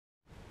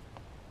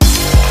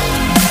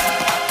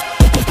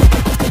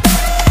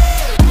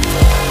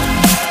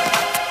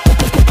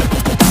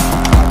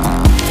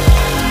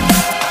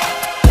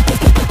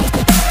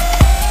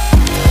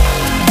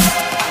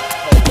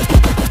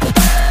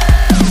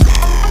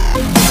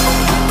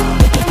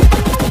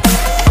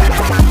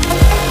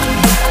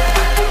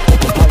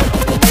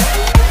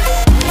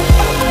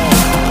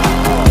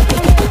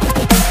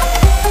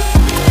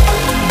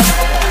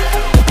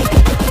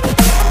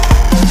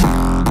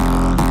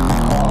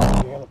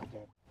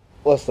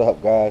What's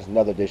up, guys?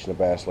 Another edition of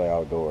Bass Lay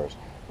Outdoors.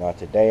 Now,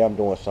 today I'm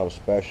doing something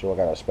special. I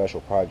got a special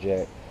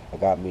project. I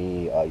got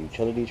me a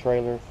utility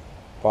trailer.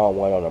 Found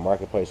one on the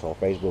marketplace on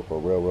Facebook for a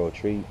real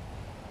treat.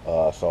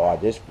 So I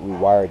just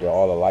rewired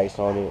all the lights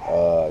on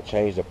it.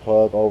 Changed the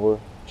plug over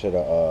to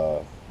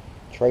the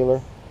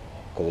trailer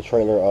because the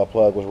trailer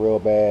plug was real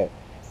bad,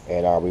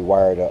 and I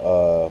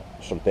rewired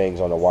some things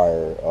on the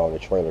wire on the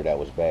trailer that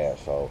was bad.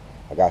 So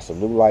I got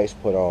some new lights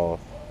put on.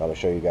 I'm gonna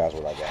show you guys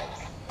what I got.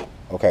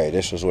 Okay,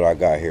 this is what I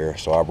got here.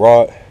 So I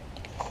brought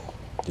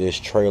this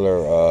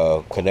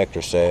trailer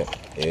connector set.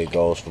 It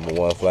goes from the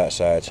one flat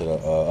side to the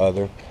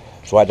other.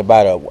 So I had to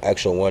buy the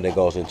actual one that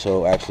goes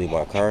into actually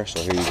my car.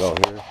 So here you go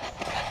here.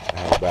 I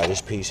had to buy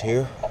this piece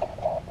here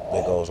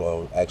that goes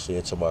on actually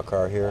into my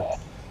car here,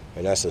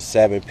 and that's a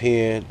 7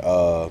 pin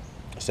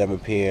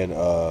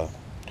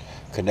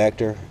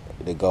connector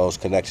that goes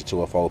connected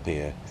to a 4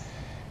 pin.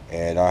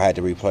 And I had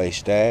to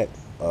replace that.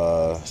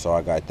 So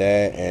I got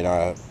that, and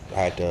I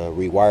had to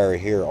rewire it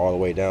here all the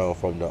way down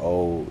from the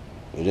old.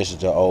 This is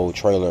the old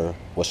trailer.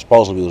 What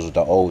supposedly was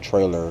the old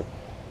trailer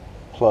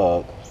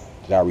plug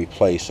that I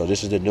replaced. So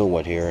this is the new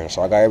one here, and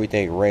so I got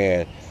everything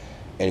ran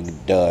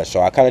and done.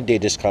 So I kind of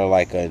did this kind of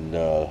like a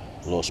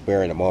little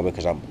spare in the moment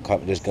because I'm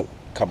just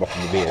coming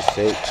from being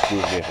sick.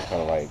 Excuse me if I'm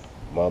kind of like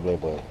mumbling,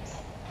 but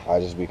I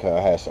just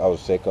because I was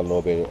sick a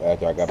little bit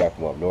after I got back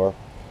from up north.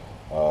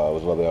 I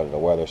was a little bit under the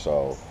weather,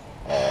 so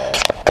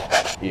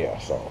yeah.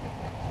 So,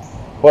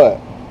 but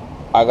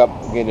I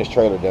got getting this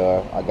trailer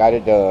done. I got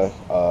it done.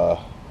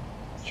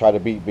 Try to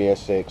beat being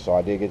sick, so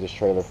I did get this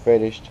trailer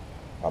finished.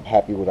 I'm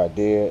happy with what I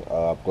did.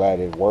 I'm glad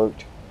it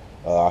worked.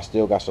 I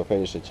still got some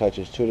finishing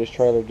touches to this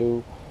trailer,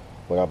 dude.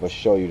 But I'm gonna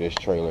show you this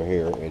trailer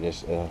here, and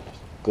it's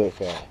good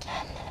thing.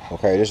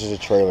 Okay, this is a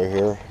trailer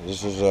here.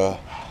 This is a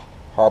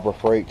Harbor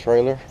Freight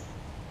trailer.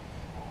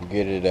 You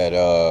get it at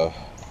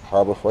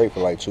Harbor Freight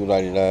for like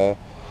 $2.99.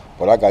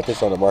 But I got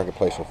this on the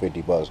marketplace for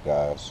 $50,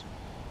 guys.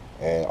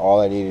 And all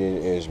I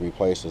needed is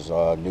replaces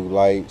new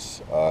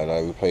lights, and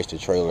I replaced the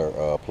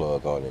trailer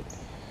plug on it.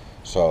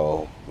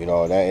 So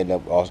that ended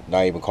up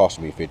not even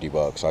costing me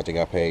 $50. I think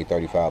I paid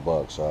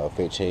 $35,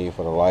 15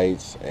 for the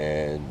lights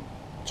and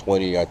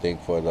 20 I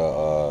think for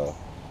the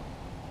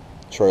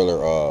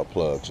trailer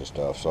plugs and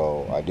stuff.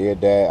 So I did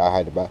that.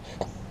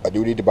 I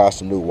do need to buy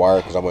some new wire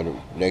because I'm gonna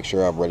next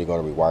year I'm really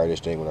gonna rewire this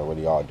thing when I'm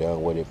really all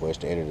done with it. But it's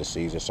the end of the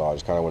season, so I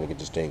just kind of want to get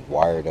this thing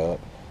wired up,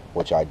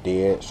 which I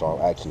did. So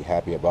I'm actually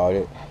happy about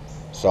it.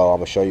 So I'm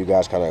gonna show you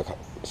guys kind of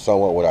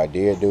somewhat what I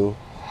did do.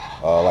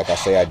 Like I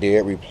say, I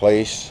did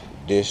replace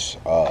this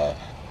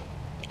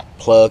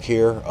plug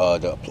here.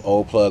 The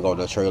old plug on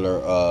the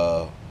trailer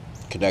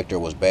connector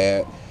was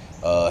bad.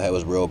 It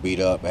was real beat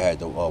up. It had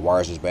the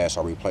wires was bad,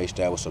 so I replaced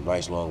that with some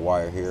nice long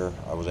wire here.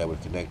 I was able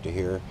to connect it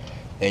here.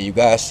 And you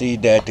guys see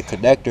that the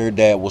connector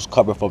that was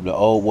coming from the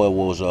old one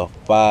was a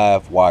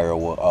 5 wire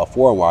one, a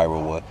 4 wire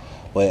one.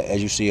 But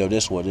as you see on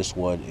this one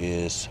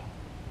is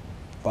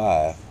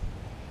 5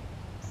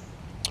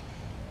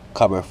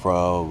 coming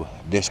from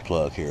this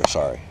plug here.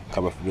 Sorry,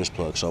 coming from this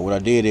plug. So what I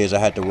did is I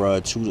had to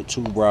run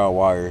two brown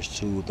wires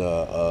to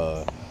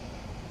the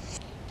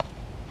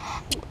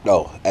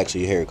no,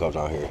 actually here it comes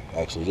out here.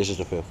 Actually, this is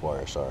the 5th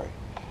wire. Sorry.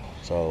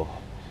 So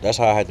that's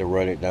how I had to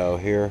run it down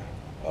here.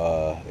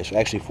 It's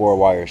actually 4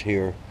 wires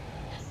here,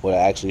 but I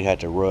actually had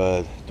to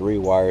run 3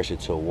 wires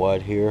into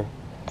one here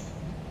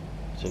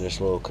to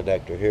this little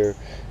connector here.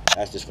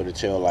 That's just for the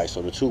tail light.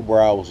 So the two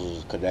brown was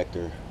a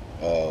connector.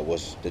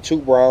 Was the two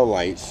brown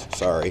lights?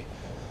 Sorry,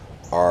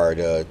 are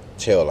the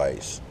tail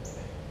lights.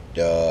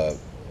 The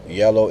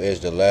yellow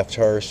is the left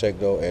turn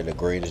signal, and the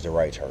green is the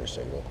right turn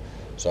signal.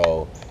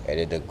 So, and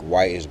then the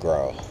white is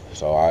ground.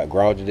 So I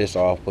grounded this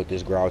off, put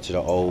this ground to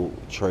the old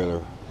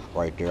trailer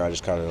right there. I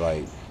just kind of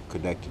like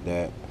connected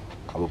that.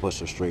 I'm gonna put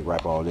some string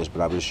wrap on this,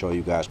 but I'm gonna show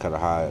you guys kind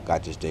of how I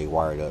got this thing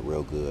wired up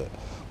real good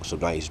with some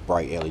nice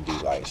bright LED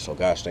lights. So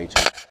guys, stay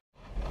tuned.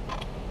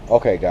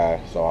 Okay, guys,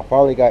 so I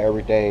finally got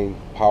everything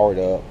powered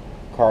up,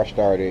 car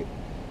started.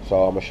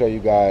 So I'm gonna show you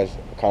guys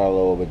kind of a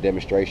little bit of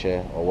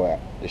demonstration or what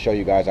to show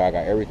you guys I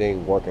got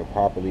everything working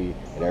properly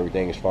and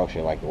everything is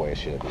functioning like the way it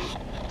should be.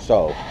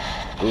 So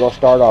we're gonna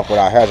start off with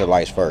our hazard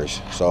lights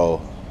first.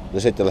 So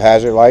let's hit the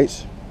hazard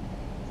lights.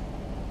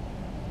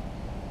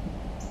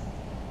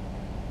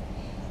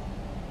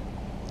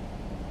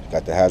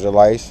 Got the hazard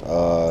lights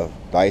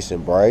nice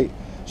and bright.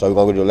 So we're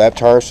gonna do the left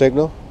turn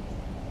signal.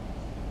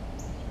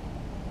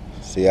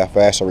 See how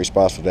fast and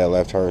responsive that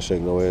left turn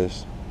signal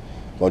is.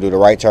 Gonna do the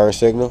right turn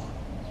signal.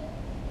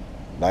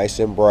 Nice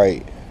and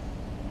bright.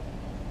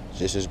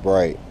 Just as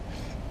bright.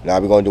 Now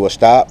we're gonna do a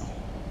stop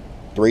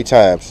 3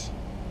 times.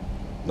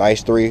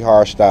 Nice 3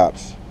 hard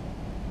stops.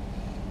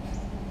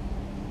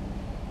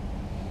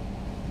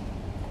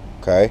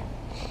 Okay.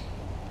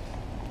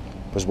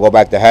 Let's go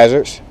back to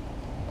hazards.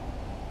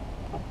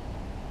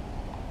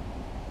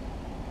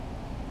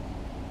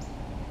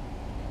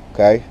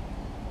 Okay.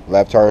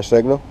 Left turn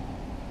signal.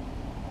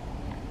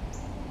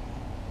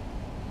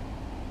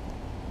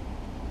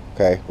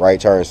 Okay. Right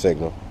turn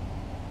signal.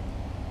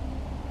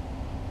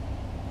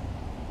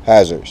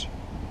 Hazards.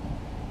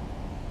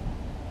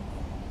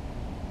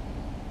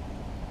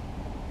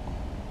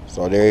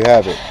 So there you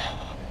have it.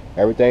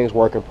 Everything's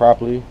working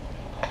properly.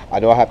 I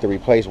know I have to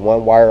replace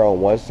one wire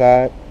on one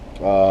side.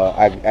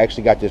 I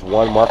actually got this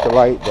one marker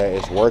light that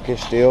is working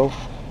still.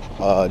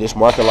 This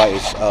marker light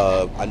is,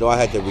 I know I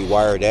had to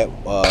rewire that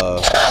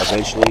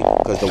eventually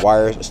because the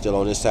wires still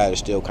on this side is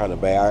still kind of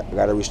bad. I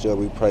got to still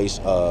replace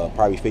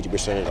probably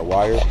 50% of the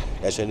wire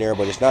that's in there,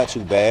 but it's not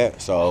too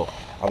bad. So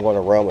I'm going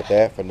to run with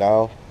that for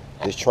now.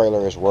 This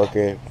trailer is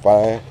working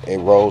fine. It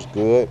rolls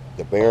good.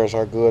 The bearings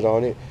are good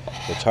on it.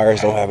 The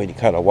tires don't have any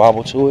kind of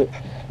wobble to it.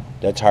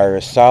 That tire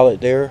is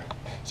solid there.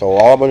 So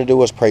all I'm going to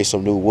do is place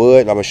some new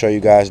wood, and I'm going to show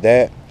you guys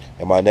that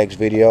in my next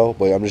video.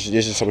 But this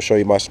is going to show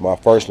you my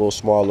first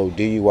small little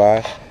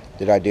DUI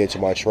that I did to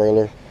my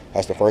trailer.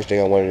 That's the first thing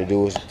I wanted to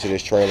do to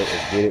this trailer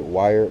is get it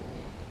wired,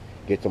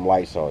 get some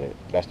lights on it.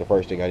 That's the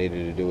first thing I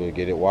needed to do is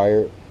get it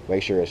wired,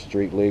 make sure it's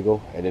street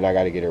legal, and then I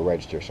got to get it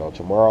registered. So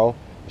tomorrow,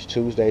 it's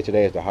Tuesday,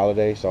 today is the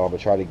holiday, so I'm going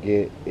to try to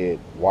get it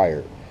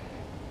wired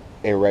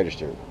and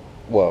registered.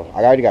 Well,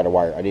 I already got it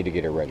wired. I need to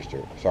get it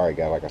registered. Sorry,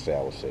 guys. Like I said,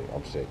 I was sick.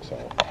 I'm sick, so.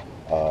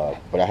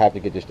 But I have to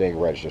get this thing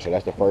registered. So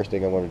that's the first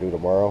thing I'm going to do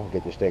tomorrow.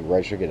 Get this thing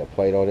registered, get a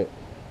plate on it,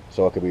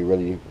 so it can be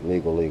really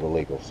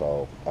legal.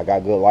 So I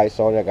got good lights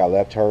on it. I got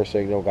left turn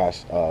signal, got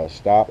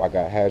stop. I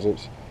got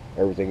hazards.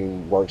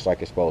 Everything works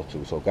like it's supposed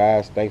to. So,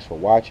 guys, thanks for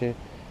watching.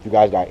 If you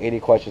guys got any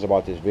questions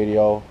about this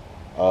video,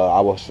 I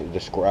will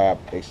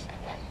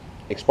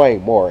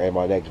explain more in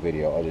my next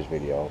video of this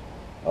video.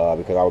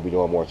 Because I will be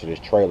doing more to this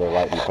trailer,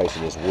 like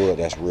replacing this wood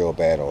that's real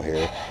bad on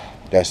here.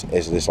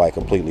 It's like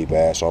completely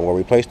bad. So I'm gonna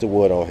replace the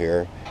wood on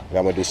here, and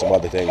I'm gonna do some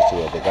other things to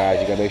it. But guys,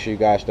 you gotta make sure you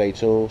guys stay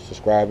tuned,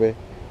 subscribing,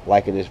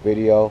 liking this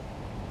video,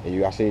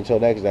 and I'll see you until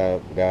next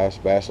time, guys.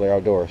 Bass Slayer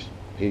Outdoors.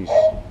 Peace.